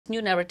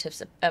new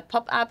narratives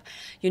pop up.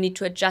 You need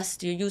to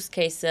adjust your use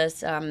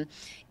cases.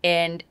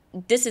 And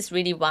this is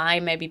really why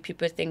maybe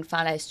people think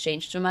Fhala has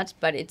changed too much,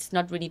 but it's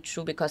not really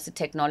true because the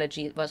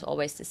technology was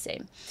always the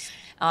same.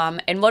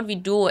 And what we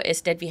do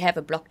is that we have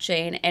a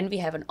blockchain and we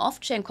have an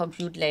off-chain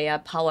compute layer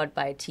powered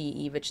by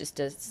TE, which is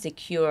the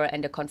secure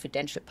and the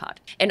confidential part.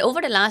 And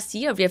over the last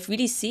year, we have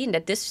really seen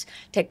that this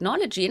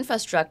technology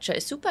infrastructure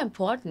is super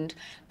important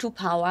to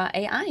power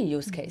AI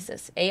use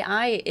cases.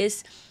 AI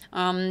is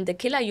the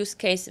killer use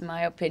case, in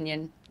my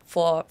opinion,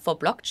 for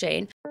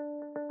blockchain.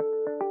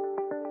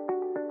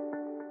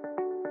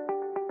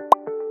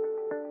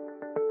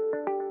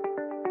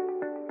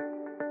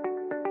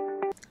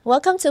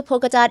 Welcome to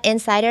Polkadot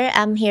Insider.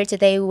 I'm here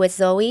today with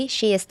Zoe.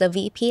 She is the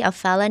VP of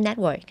Phala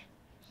Network.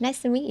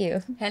 Nice to meet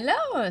you.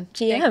 Hello.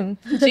 GM.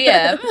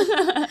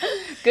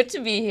 GM. Good to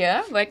be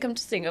here. Welcome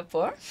to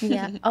Singapore.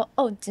 Yeah.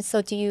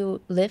 So do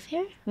you live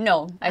here?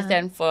 No, I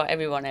stand for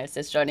everyone else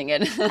that's joining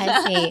in.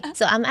 I see.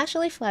 So I'm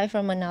actually flying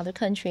from another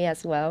country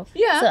as well.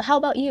 Yeah. So how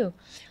about you?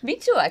 Me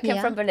too. I came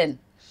from Berlin.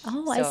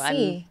 Oh, so I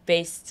see. I'm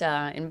based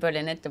in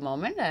Berlin at the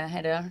moment. I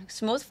had a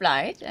smooth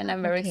flight and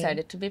I'm very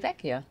excited to be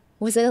back here.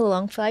 Was it a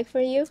long flight for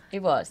you?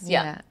 It was,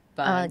 yeah.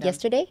 But,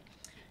 yesterday?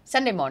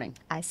 Sunday morning.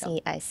 I see.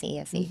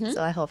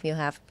 So I hope you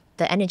have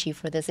the energy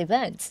for this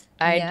event.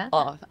 I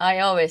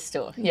always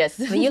do, yes.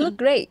 But you look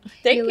great.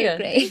 Thank you.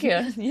 Thank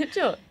you. You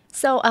too.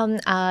 So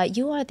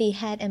you are the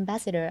head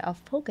ambassador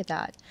of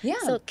Polkadot.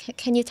 Yeah. So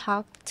can you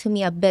talk to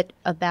me a bit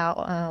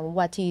about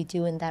what do you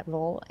do in that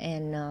role,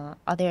 and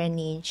are there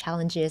any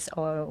challenges,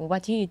 or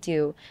what do you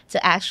do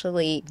to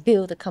actually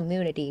build a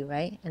community,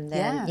 right? And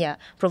then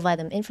provide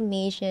them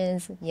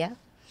information. Yeah.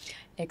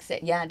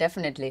 Yeah,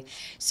 definitely.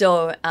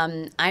 So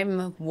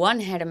I'm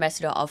one head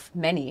ambassador of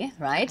many,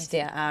 right?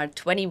 There are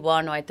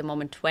 21, or at the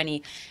moment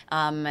 20,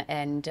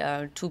 and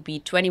to be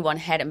 21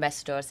 head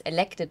ambassadors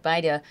elected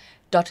by the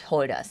dot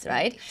holders,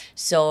 right?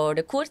 So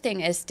the cool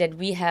thing is that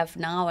we have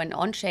now an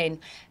on-chain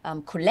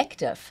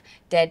collective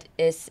that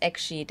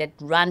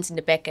runs in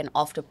the backend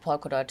of the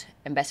Polkadot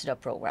ambassador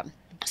program.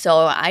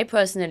 So I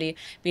personally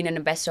been an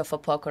ambassador for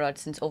Polkadot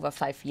since over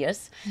 5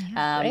 years.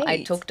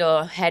 I took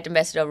the head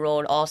ambassador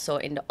role also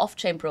in the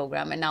off-chain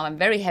program, and now I'm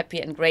very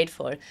happy and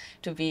grateful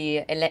to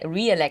be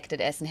re-elected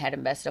as a head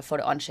ambassador for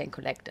the Onchain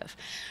Collective.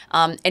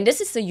 And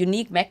this is a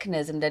unique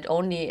mechanism that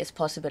only is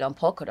possible on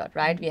Polkadot,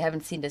 right? We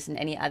haven't seen this in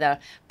any other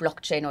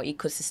blockchain or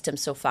ecosystem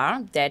so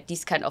far, that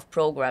these kind of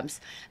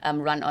programs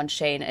run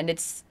on-chain. And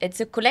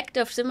it's a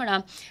collective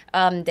similar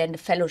than the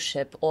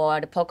Fellowship or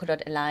the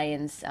Polkadot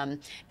Alliance.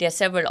 There are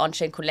several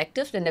on-chain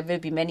collectives, and there will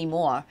be many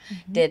more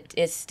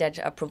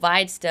that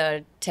provides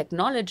the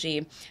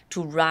technology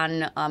to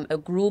run a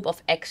group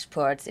of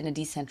experts in a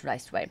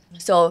decentralized way.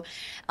 So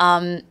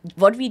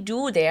what we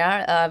do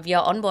there, we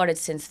are onboarded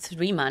since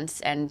 3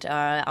 months, and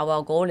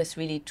our goal is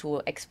really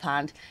to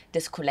expand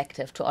this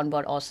collective, to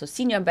onboard also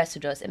senior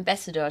ambassadors,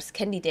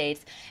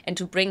 candidates, and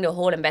to bring the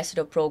whole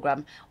ambassador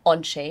program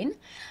on chain.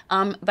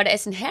 But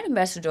as a head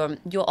ambassador,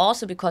 you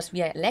also, because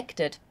we are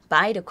elected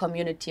by the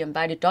community and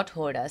by the dot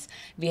holders,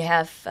 we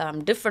have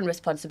different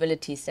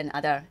responsibilities than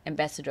other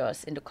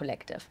ambassadors in the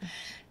collective.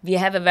 We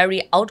have a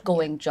very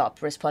outgoing job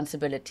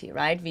responsibility,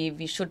 right?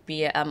 We should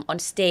be on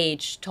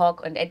stage,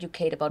 talk and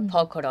educate about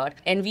Polkadot.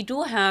 And we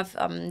do have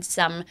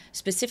some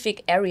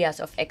specific areas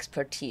of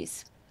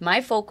expertise. My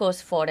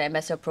focus for the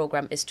ambassador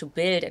program is to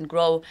build and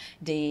grow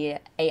the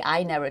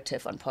AI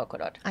narrative on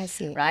Polkadot. I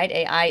see. Right?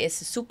 AI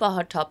is a super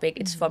hot topic.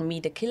 It's for me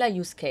the killer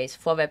use case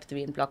for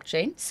Web3 and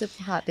blockchain.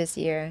 Super hot this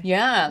year.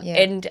 Yeah.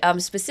 And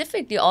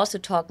specifically also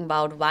talking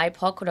about why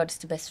Polkadot is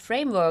the best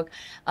framework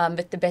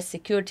with the best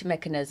security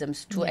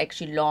mechanisms to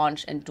actually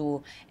launch and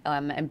do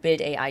and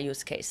build AI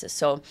use cases.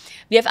 So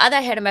we have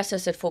other head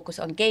ambassadors that focus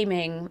on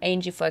gaming.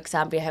 Angie, for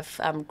example, we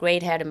have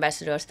great head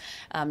ambassadors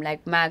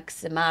like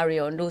Max,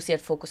 Mario, and Lucy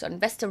that focus on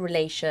investor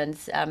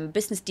relations,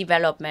 business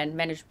development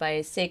managed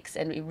by Six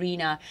and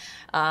Irina.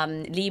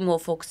 Limo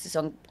focuses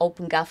on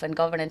open gov and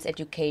governance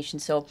education.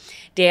 So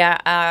there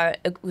are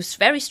a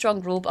very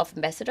strong group of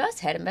ambassadors,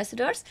 head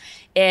ambassadors,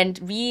 and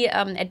we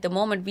at the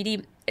moment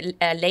really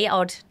lay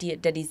out the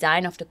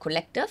design of the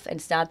collective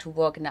and start to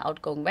work in an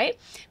outgoing way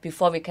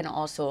before we can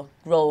also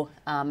grow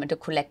the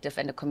collective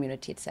and the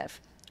community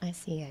itself. I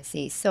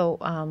see. So,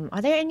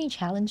 are there any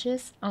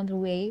challenges on the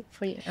way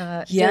for you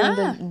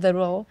during the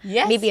role?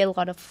 Yes. Maybe a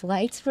lot of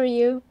flights for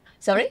you?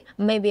 Sorry?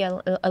 Maybe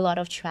a lot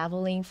of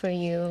traveling for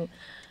you?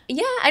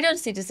 Yeah, I don't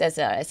see this as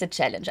a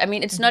challenge. I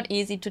mean, it's not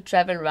easy to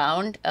travel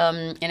around,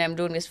 and I'm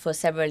doing this for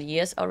several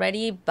years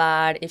already.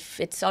 But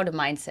if it's all the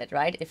mindset,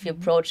 right? If you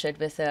approach it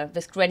with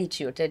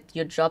gratitude, that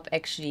your job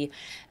actually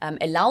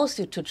allows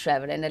you to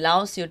travel and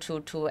allows you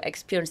to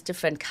experience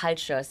different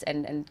cultures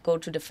and go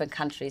to different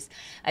countries,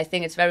 I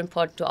think it's very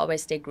important to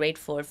always stay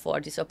grateful for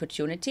this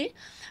opportunity,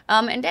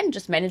 and then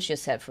just manage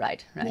yourself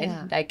right?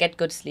 Yeah. Like get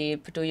good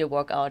sleep, do your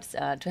workouts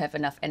to have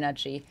enough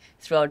energy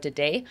throughout the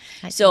day.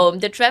 So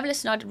the travel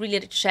is not really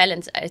a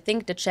challenge. I think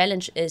the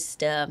challenge is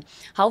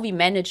how we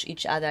manage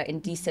each other in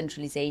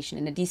decentralization,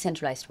 in a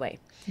decentralized way,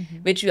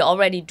 which we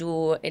already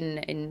do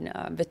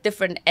with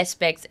different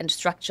aspects and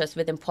structures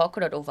within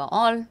Polkadot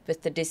overall,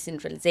 with the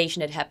decentralization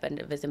that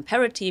happened within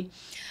Parity.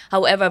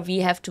 However, we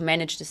have to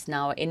manage this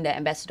now in the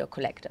Ambassador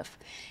Collective.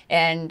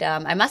 And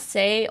I must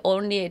say,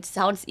 it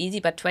sounds easy,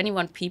 but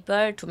 21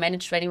 people, to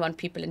manage 21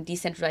 people in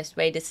decentralized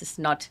way, this is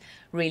not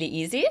really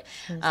easy.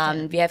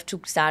 We have to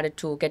start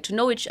to get to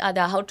know each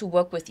other, how to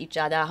work with each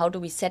other, how do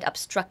we set up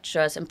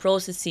structures and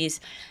processes,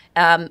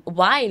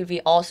 while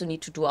we also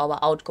need to do our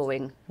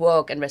outgoing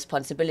work and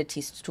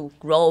responsibilities to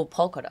grow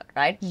Polkadot,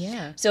 right?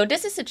 Yeah. So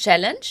this is a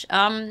challenge,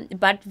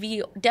 but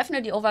we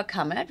definitely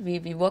overcome it.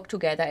 We work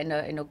together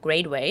in a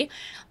great way.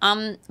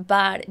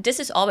 But this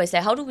is always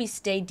how do we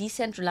stay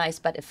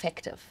decentralized but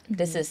effective?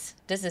 This is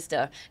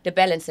the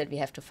balance that we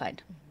have to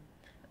find.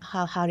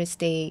 How to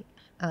stay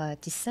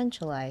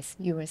decentralized,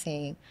 you were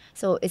saying.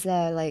 So is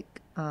that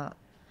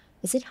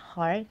is it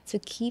hard to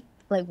keep,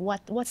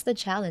 what's the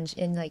challenge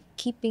in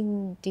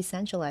keeping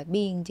decentralized,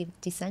 being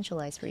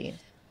decentralized for you?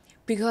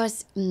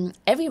 Because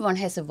everyone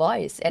has a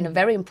voice and a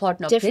very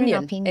important Different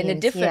opinion. And a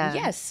different,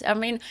 yes, I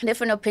mean,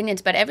 different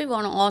opinions, but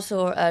everyone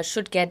also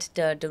should get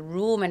the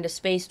room and the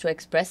space to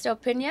express their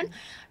opinion,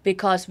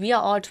 because we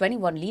are all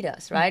 21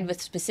 leaders, right, with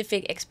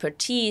specific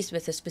expertise,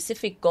 with a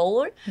specific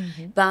goal.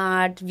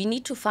 But we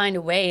need to find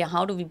a way,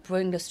 how do we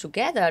bring this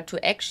together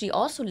to actually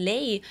also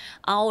lay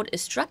out a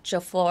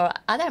structure for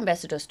other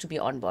ambassadors to be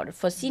onboarded,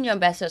 for senior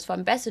ambassadors, for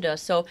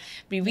ambassadors. So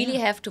we really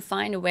have to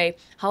find a way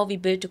how we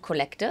build a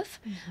collective,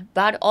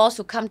 but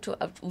also come to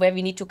where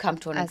we need to come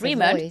to an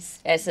agreement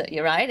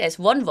as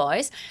one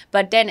voice,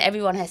 but then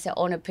everyone has their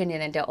own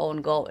opinion and their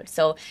own goal.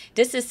 So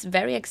this is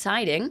very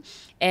exciting,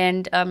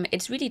 and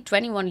it's really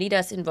 21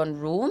 leaders in one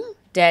room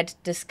that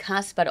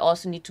discuss, but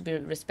also need to be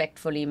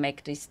respectfully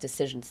make these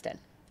decisions then.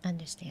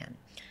 Understand.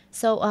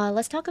 So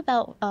let's talk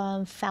about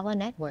Phala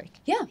Network.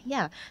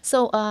 Yeah.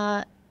 So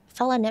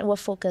Phala Network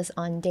focus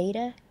on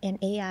data and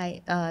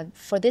AI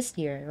for this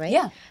year, right?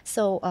 Yeah.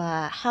 So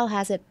how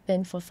has it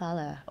been for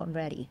Phala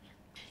already?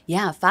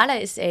 Yeah, Fara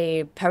is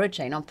a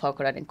parachain on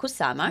Polkadot and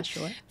Kusama.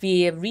 Sure.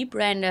 We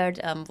rebranded,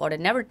 or the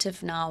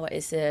narrative now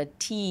is a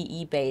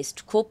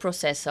TEE-based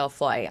coprocessor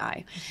for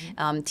AI.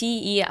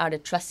 TEE are the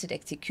Trusted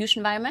Execution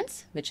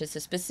Environments, which is a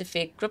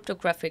specific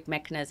cryptographic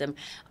mechanism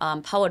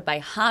powered by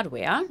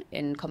hardware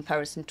in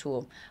comparison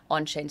to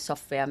on-chain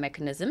software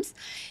mechanisms.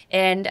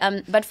 And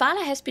but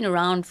Fara has been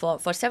around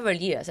for several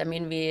years. I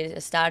mean, we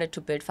started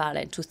to build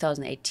Fara in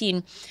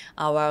 2018.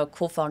 Our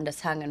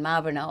co-founders, Hang and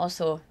Marvin, are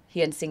also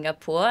here in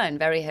Singapore, and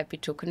very happy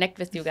to connect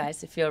with you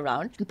guys if you're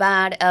around.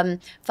 But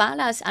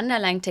Fala's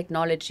underlying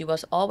technology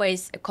was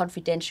always a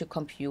confidential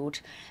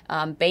compute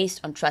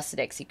based on trusted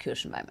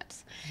execution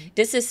environments.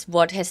 This is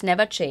what has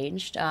never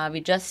changed.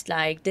 We just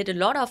did a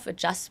lot of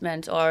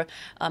adjustments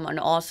and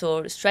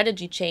also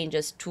strategy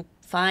changes to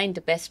find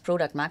the best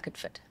product market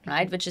fit,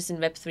 right? Which is in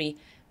Web3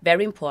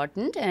 very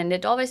important, and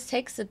it always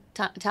takes a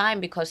time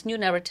because new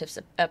narratives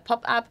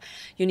pop up.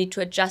 You need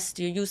to adjust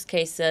your use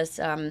cases,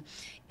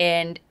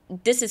 and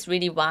this is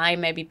really why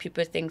maybe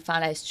people think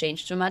Fala has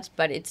changed too much,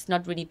 but it's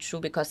not really true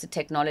because the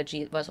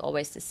technology was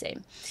always the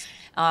same.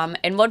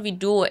 And what we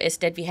do is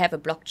that we have a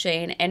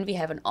blockchain and we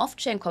have an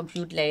off-chain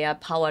compute layer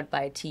powered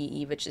by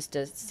TE, which is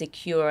the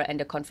secure and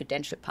the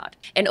confidential part.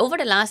 And over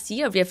the last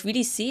year, we have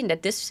really seen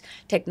that this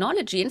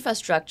technology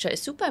infrastructure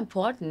is super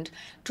important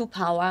to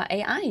power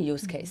AI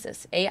use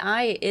cases.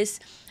 AI is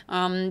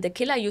the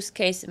killer use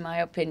case, in my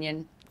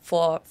opinion,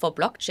 for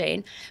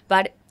blockchain,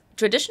 but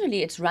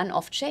traditionally it's run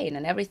off-chain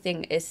and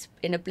everything is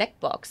in a black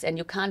box and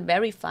you can't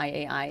verify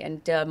AI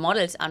and the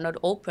models are not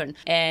open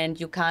and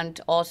you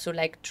can't also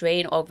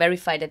train or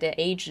verify that the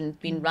agent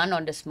being run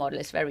on this model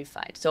is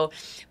verified. So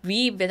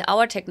we, with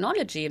our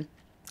technology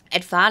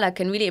at Fala,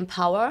 can really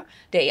empower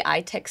the AI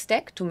tech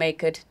stack to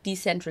make it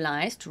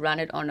decentralized, to run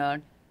it on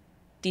a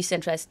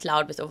decentralized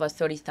cloud with over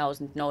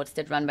 30,000 nodes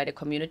that run by the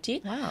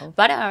community,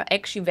 but are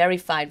actually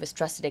verified with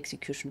trusted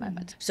execution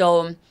environment.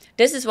 So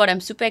this is what I'm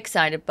super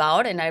excited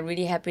about, and I'm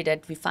really happy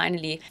that we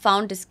finally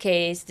found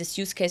this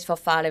use case for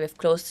Fala. We've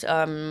closed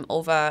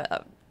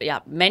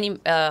many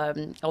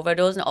over a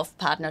dozen of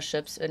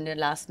partnerships in the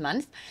last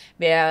month,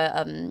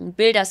 where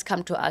builders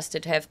come to us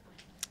that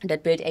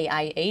build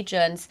AI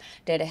agents,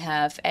 that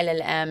have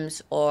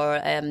LLMs or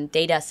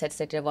data sets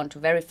that they want to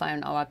verify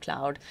on our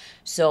cloud.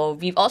 So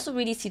we've also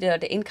really seen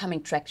the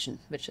incoming traction,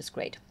 which is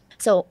great.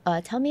 So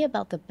tell me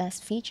about the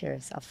best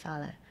features of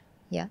Fala.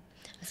 Yeah,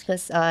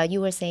 because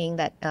you were saying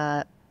that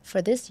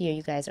for this year,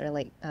 you guys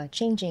are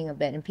changing a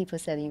bit, and people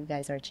said you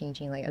guys are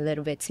changing a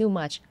little bit too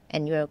much,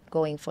 and you're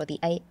going for the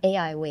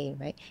AI way,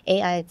 right?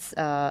 AI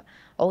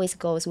always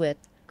goes with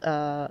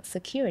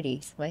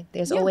securities, right?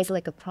 There's always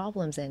like a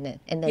problems in it,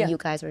 and then you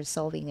guys are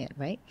solving it,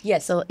 right?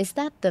 Yes. So is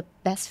that the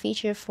best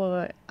feature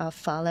for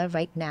Phala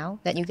right now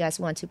that you guys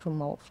want to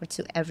promote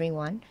to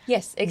everyone?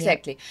 Yes,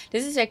 exactly.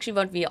 This is actually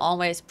what we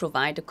always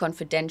provide, a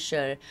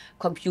confidential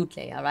compute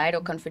layer, right?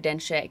 Or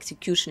confidential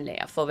execution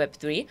layer for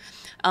Web3.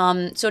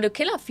 So the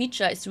killer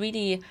feature is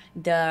really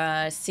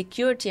the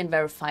security and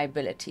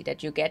verifiability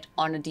that you get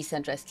on a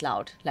decentralized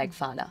cloud like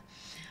Phala.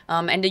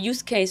 And the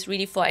use case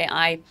really for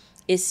AI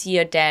is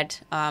here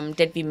that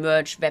we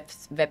merge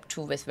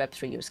Web2 with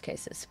Web3 use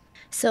cases.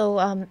 So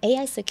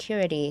AI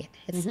security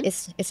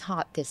is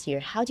hot this year.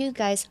 How do you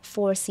guys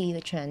foresee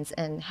the trends,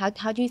 and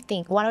how do you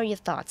think? What are your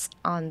thoughts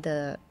on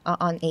the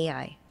on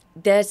AI?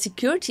 The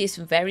security is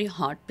very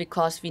hot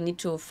because we need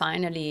to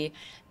finally,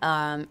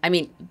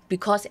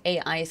 because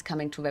AI is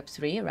coming to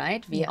Web3,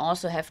 right? We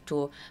also have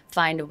to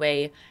find a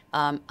way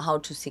how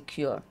to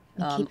secure.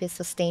 Keep it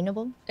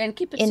sustainable And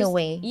keep it in a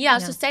way. Yeah,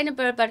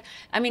 sustainable. But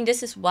I mean,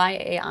 this is why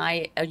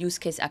AI use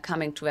cases are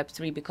coming to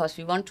Web3, because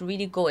we want to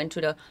really go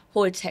into the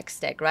whole tech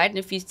stack, right? And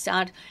if we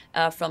start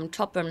from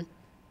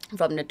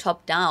the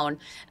top down,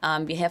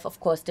 we have, of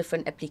course,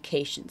 different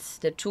applications.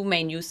 The two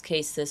main use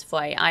cases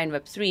for AI and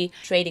Web3,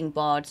 trading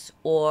bots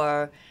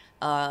or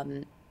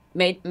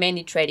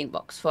mainly trading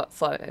bots,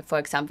 for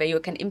example, where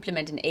you can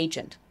implement an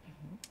agent,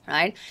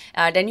 right?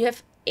 Then you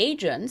have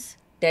agents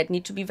that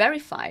need to be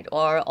verified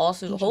or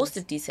also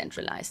hosted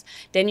decentralized.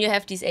 Then you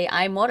have these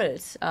AI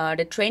models,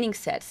 the training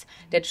sets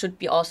that should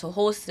be also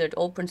hosted,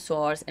 open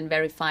source and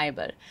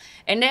verifiable.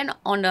 And then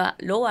on the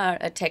lower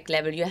tech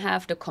level, you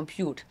have the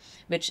compute,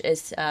 which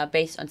is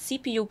based on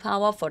CPU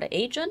power for the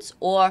agents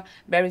or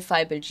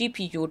verifiable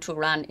GPU to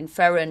run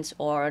inference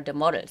or the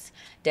models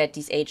that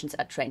these agents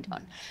are trained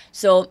on.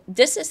 So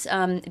this is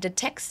the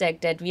tech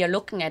stack that we are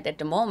looking at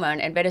the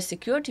moment, and where the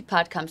security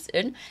part comes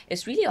in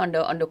is really on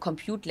the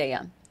compute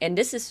layer. And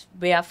this is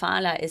where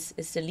Phala is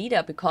the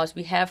leader, because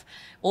we have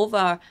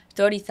over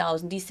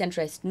 30,000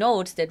 decentralized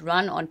nodes that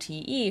run on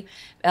TE,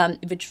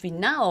 which we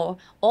now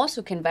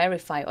also can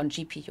verify on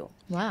GPU.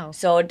 Wow.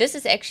 So this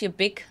is actually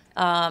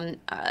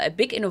a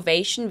big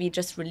innovation. We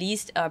just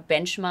released a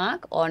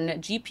benchmark on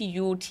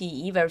GPU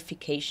TE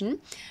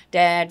verification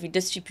that we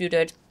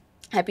distributed.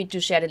 Happy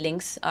to share the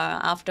links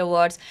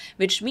afterwards,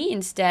 which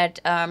means that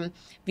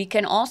we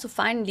can also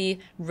finally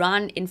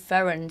run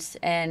inference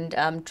and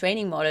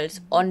training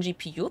models on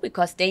GPU,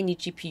 because they need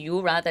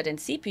GPU rather than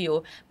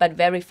CPU, but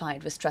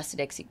verified with trusted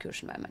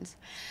execution environments.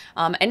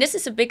 And this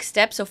is a big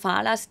step. So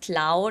Phala's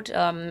cloud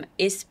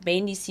is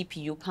mainly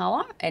CPU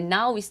power. And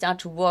now we start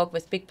to work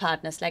with big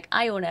partners like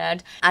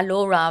Ionet,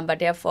 Alora, but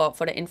therefore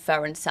for the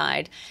inference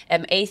side,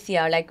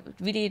 Athia, like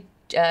really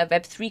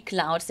Web3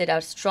 clouds that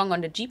are strong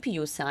on the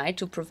GPU side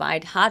to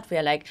provide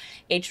hardware like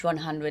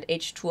H100,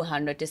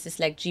 H200. This is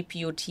like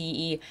GPU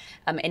TE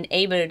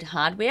enabled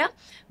hardware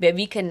where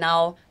we can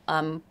now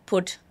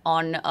put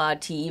on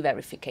TE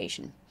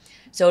verification.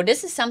 So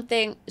this is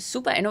something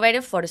super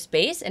innovative for the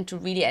space and to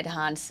really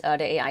enhance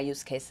the AI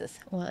use cases.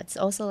 Well, it's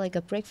also like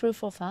a breakthrough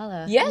for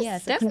Phala.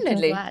 Yes,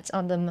 definitely. Congrats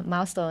on the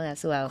milestone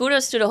as well.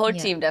 Kudos to the whole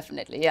team,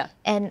 definitely, yeah.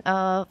 And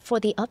for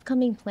the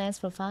upcoming plans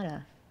for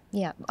Phala,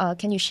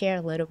 can you share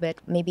a little bit?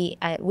 Maybe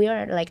we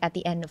are like at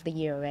the end of the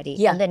year already.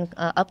 Yeah. And then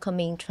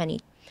upcoming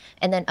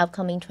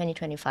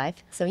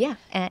 2025. So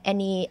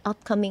any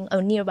upcoming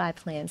or nearby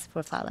plans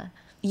for Phala?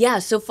 Yeah,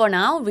 so for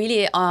now,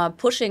 really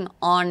pushing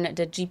on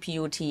the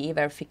GPU TE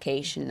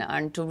verification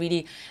and to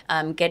really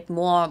get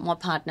more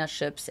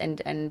partnerships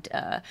and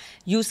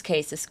use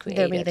cases created.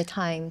 There'll be the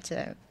time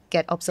to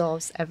get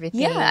absorbs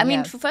everything. Yeah, I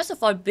mean, first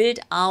of all, build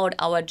out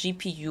our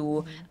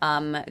GPU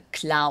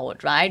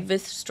cloud, right,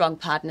 with strong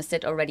partners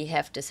that already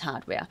have this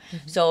hardware.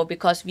 So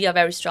because we are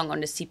very strong on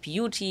the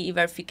CPU TE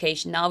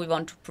verification, now we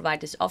want to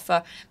provide this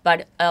offer,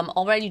 but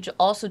already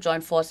also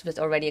join forces with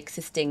already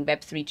existing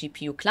Web3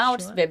 GPU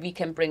clouds where we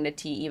can bring the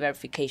TE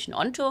verification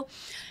onto.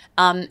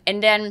 And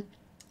then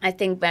I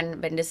think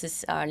when this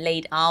is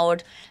laid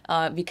out,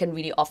 we can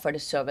really offer the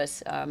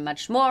service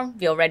much more.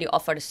 We already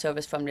offer the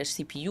service from the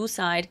CPU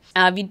side.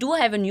 We do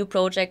have a new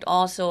project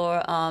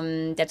also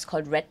that's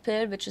called Red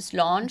Pill, which is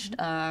launched.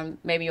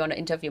 Maybe you want to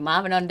interview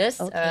Marvin on this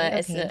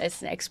as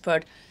an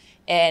expert.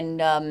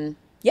 And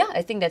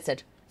I think that's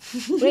it.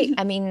 Great.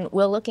 I mean,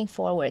 we're looking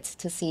forward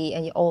to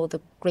see all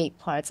the great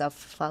parts of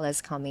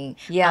Phala's coming.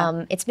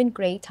 Yeah. It's been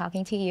great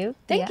talking to you.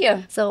 Thank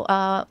you. So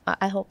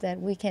I hope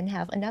that we can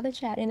have another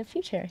chat in the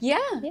future. Yeah,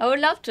 I would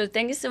love to.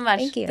 Thank you so much.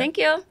 Thank you. Thank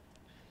you.